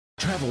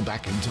Travel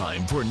back in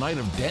time for a night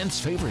of dance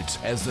favorites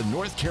as the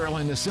North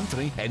Carolina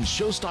Symphony and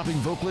show-stopping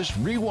vocalists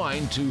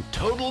rewind to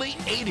totally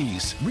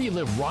 80s.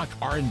 Relive rock,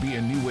 R&B,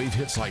 and new wave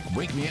hits like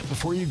Wake Me Up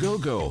Before You Go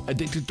Go,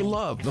 Addicted to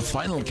Love, The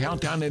Final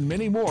Countdown, and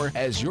many more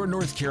as your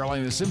North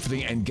Carolina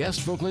Symphony and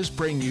guest vocalists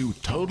bring you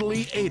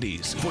totally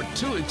 80s for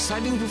 2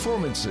 exciting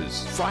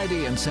performances.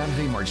 Friday and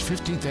Saturday, March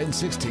 15th and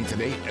 16th at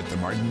 8 at the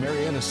Martin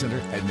Marietta Center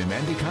at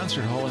Nimandi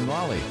Concert Hall in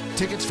Raleigh.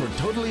 Tickets for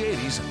Totally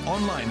 80s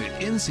online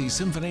at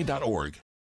ncsymphony.org.